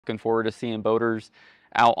Looking forward to seeing boaters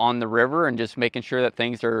out on the river and just making sure that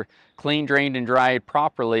things are clean, drained, and dried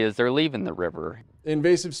properly as they're leaving the river.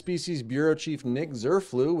 Invasive Species Bureau Chief Nick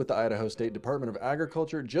Zerflew with the Idaho State Department of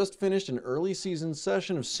Agriculture just finished an early season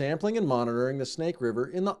session of sampling and monitoring the Snake River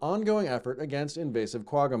in the ongoing effort against invasive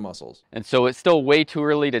quagga mussels. And so it's still way too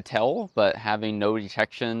early to tell, but having no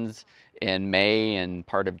detections in May and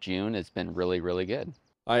part of June has been really, really good.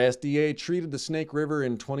 ISDA treated the Snake River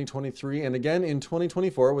in 2023 and again in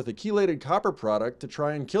 2024 with a chelated copper product to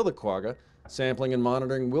try and kill the quagga. Sampling and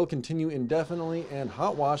monitoring will continue indefinitely, and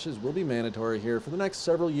hot washes will be mandatory here for the next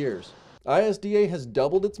several years. ISDA has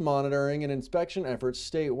doubled its monitoring and inspection efforts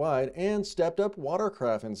statewide and stepped up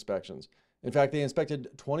watercraft inspections. In fact, they inspected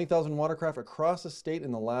 20,000 watercraft across the state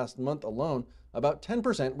in the last month alone. About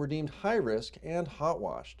 10% were deemed high risk and hot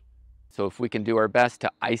washed. So if we can do our best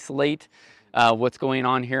to isolate what's going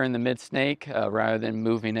on here in the mid-Snake rather than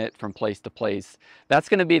moving it from place to place, that's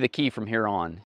going to be the key from here on.